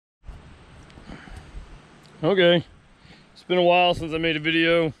Okay, it's been a while since I made a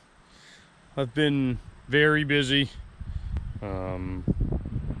video. I've been very busy,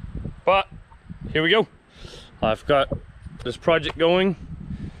 but here we go. I've got this project going.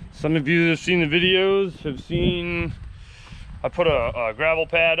 Some of you that have seen the videos have seen I put a gravel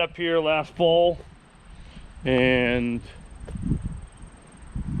pad up here last fall, and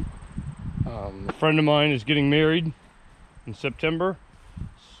a friend of mine is getting married in September,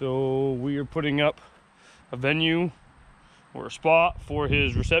 so we are putting up a venue or a spot for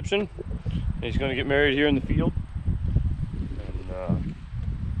his reception. He's going to get married here in the field, and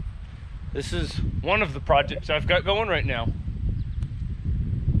this is one of the projects I've got going right now.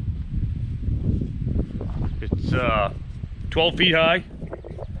 It's 12 feet high,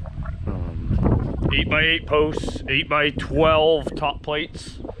 8x8 posts, 8x12 top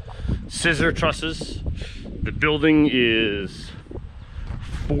plates, scissor trusses. The building is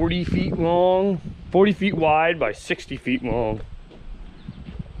 40 feet long, 40 feet wide by 60 feet long.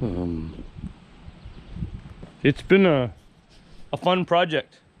 It's been a fun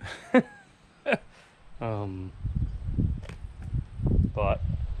project. But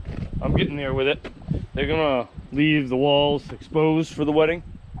I'm getting there with it. They're gonna leave the walls exposed for the wedding.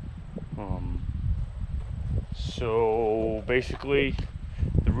 So basically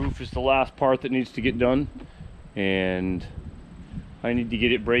the roof is the last part that needs to get done, and I need to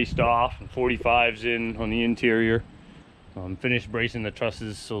get it braced off and 45s in on the interior. Finish bracing the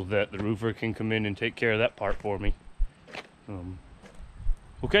trusses so that the roofer can come in and take care of that part for me.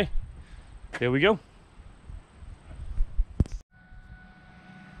 Okay, there we go.